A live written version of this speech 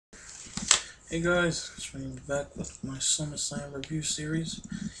Hey guys, it's me back with my SummerSlam review series.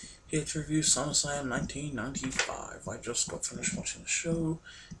 Here to review SummerSlam 1995. I just got finished watching the show.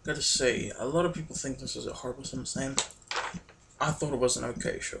 Gotta say, a lot of people think this is a horrible SummerSlam. I thought it was an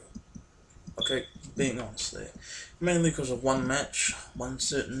okay show. Okay, being honest there. Mainly because of one match, one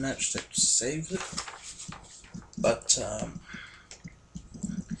certain match that saved it. But,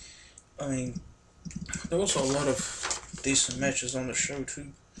 I mean, there were also a lot of decent matches on the show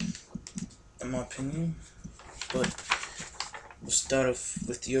too, in my opinion. But we'll start off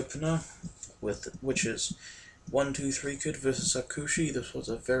with the opener, which is 1-2-3 Kid versus Hakushi. This was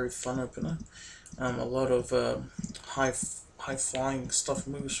a very fun opener. A lot of high flying stuff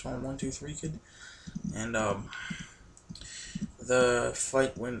moves from 1-2-3 Kid, and the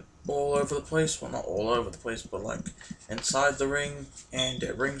fight went all over the place. Well, not all over the place, but like inside the ring and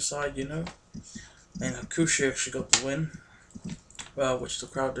at ringside, you know. And Hakushi actually got the win. Which the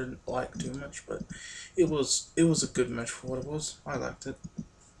crowd didn't like too much, but it was a good match for what it was. I liked it.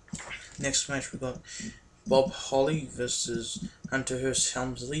 Next match we got Bob Holly versus Hearst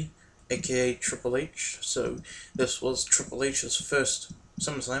Helmsley, aka Triple H. So this was Triple H's first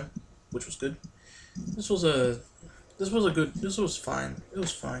SummerSlam, which was good. This was fine. It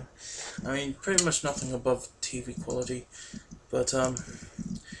was fine. I mean, pretty much nothing above TV quality, but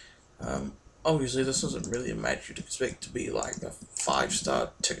obviously, this isn't really a match you'd expect to be like a 5-star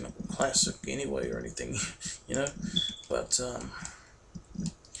technical classic anyway or anything, you know. But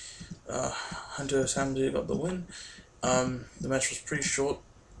Hunter Hamdi got the win. The match was pretty short,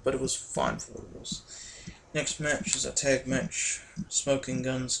 but it was fine for what it was. Next match is a tag match: Smoking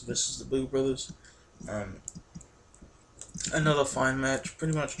Guns versus the Boo Brothers. Another fine match,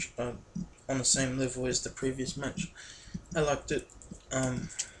 pretty much on the same level as the previous match. I liked it.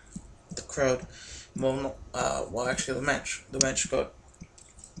 The crowd, actually the match got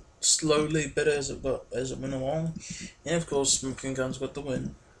slowly better as it went along, and of course Smoking Guns got the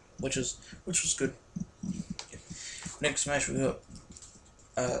win, which was good. Next match we got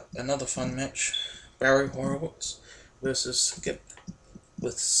another fun match: Barry Horowitz versus Skip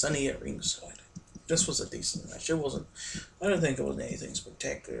with Sunny at ringside. This was a decent match. I don't think it was anything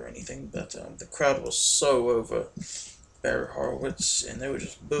spectacular or anything, but the crowd was so over Barry Horowitz, and they were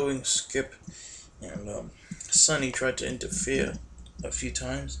just booing Skip, and Sunny tried to interfere a few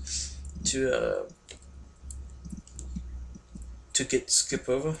times to get Skip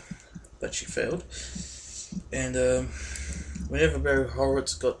over, but she failed. And whenever Barry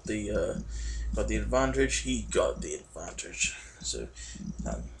Horowitz got the advantage, he got the advantage. So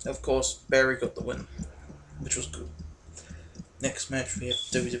of course Barry got the win, which was good. Next match we have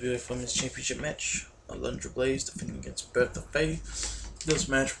WWF Women's Championship match: Alundra defending against Bertha Faye. This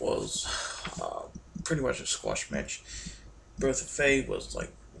match was pretty much a squash match. Bertha Faye was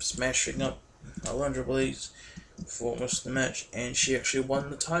like smashing up Alundra for most of the match, and she actually won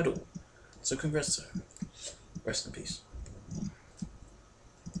the title. So congrats to her. Rest in peace.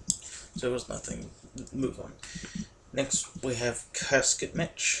 So it was nothing. Move on. Next we have Casket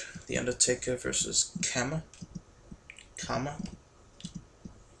match: The Undertaker versus Kama.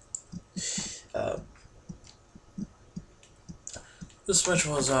 This match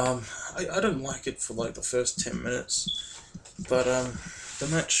was I didn't like it for like the first 10 minutes, but the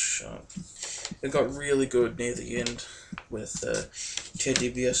match it got really good near the end with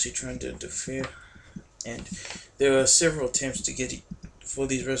D.D.S trying to interfere, and there were several attempts for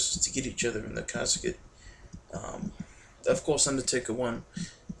these wrestlers to get each other in the casket. Of course, Undertaker won.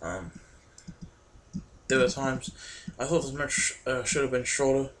 There were times I thought this match should have been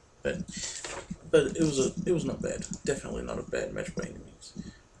shorter, but it was not bad. Definitely not a bad match by any means.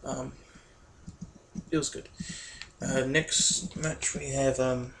 It was good. Next match we have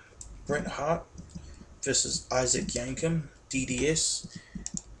Bret Hart versus Isaac Yankem, D.D.S,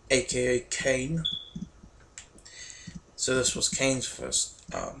 aka Kane. So this was Kane's first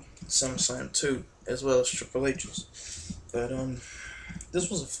SummerSlam 2, as well as Triple H's. But this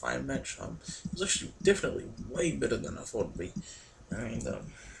was a fine match. It was actually definitely way better than I thought it'd be. I mean,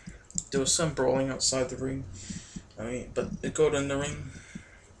 there was some brawling outside the ring. But it got in the ring,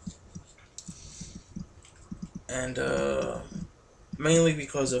 and mainly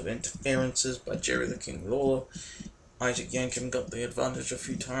because of interferences by Jerry the King Lawler, Isaac Yankem got the advantage a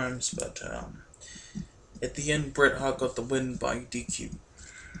few times. But at the end, Bret Hart got the win by DQ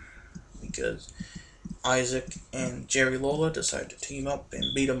because Isaac and Jerry Lawler decided to team up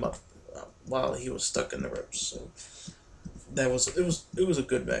and beat him up while he was stuck in the ropes. So it was a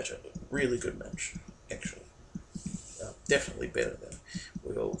good match, a really good match, actually. Definitely better than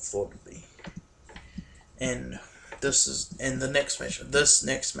we all thought it'd be. And this next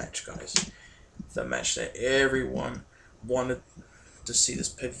match, guys, the match that everyone wanted to see this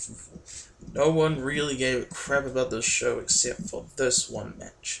pay-per-view for. No one really gave a crap about this show except for this one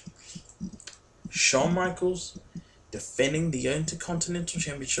match. Shawn Michaels defending the Intercontinental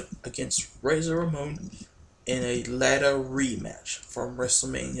Championship against Razor Ramon in a ladder rematch from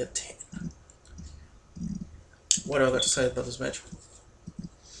WrestleMania 10. What do I got to say about this match?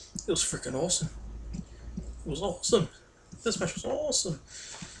 It was freaking awesome. It was awesome. This match was awesome.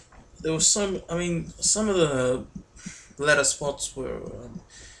 There was some of the ladder spots were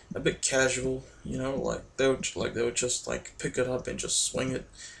a bit casual, you know, like they would just like pick it up and just swing it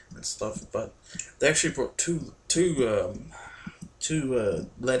and stuff. But they actually brought two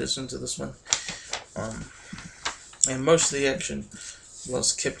ladders into this one, and most of the action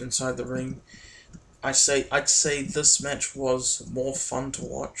was kept inside the ring. I'd say this match was more fun to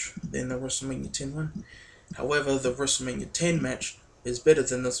watch than the WrestleMania 10 one. However, the WrestleMania 10 match is better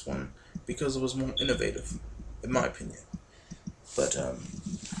than this one because it was more innovative, in my opinion. But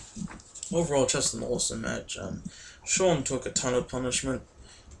overall, just an awesome match. Shawn took a ton of punishment,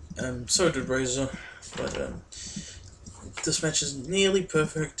 and so did Razor. But this match is nearly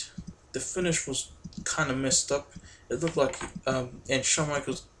perfect. The finish was kind of messed up. It looked like, and Shawn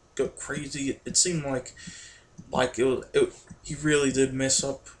Michaels got crazy. It seemed like he really did mess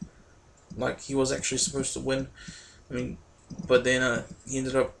up. Like he was actually supposed to win. But then he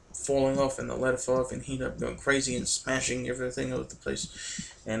ended up falling off, and the ladder fell off, and he ended up going crazy and smashing everything over the place.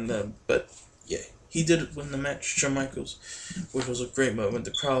 And but yeah, he did win the match, Shawn Michaels, which was a great moment.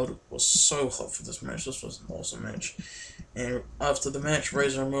 The crowd was so hot for this match. This was an awesome match. And after the match,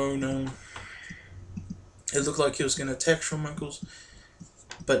 Razor Ramon, it looked like he was going to attack Shawn Michaels,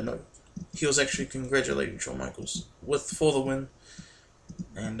 but no, he was actually congratulating Shawn Michaels for the win,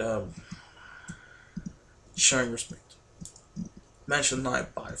 and showing respect. Match of the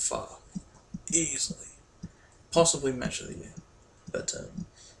night by far, easily, possibly match of the year, but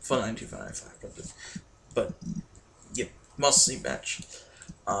for 1995, but yeah, must see match.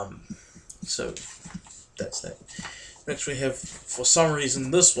 So that's that. Next we have, for some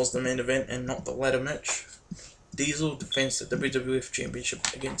reason, this was the main event and not the ladder match. Diesel defends the WWF Championship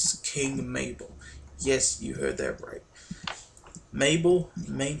against King Mabel. Yes, you heard that right. Mabel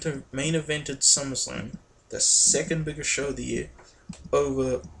main evented SummerSlam, the second biggest show of the year,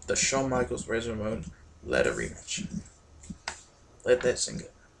 over the Shawn Michaels Razor Ramon ladder rematch. Let that sink in.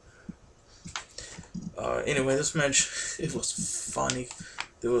 Anyway, this match, it was funny.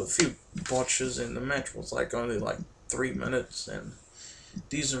 There were a few botches, and the match was only 3 minutes, and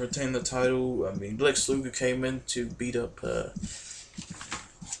Diesel retained the title. Lex Luger came in to beat up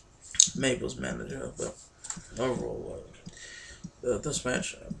Mabel's manager, but overall, this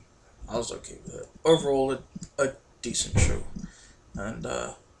match, I was okay with it. Overall, a decent show. And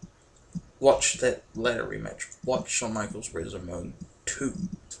watch that ladder rematch. Watch Shawn Michaels Razor Ramon 2.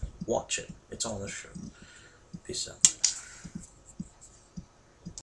 Watch it. It's on the show. Peace out.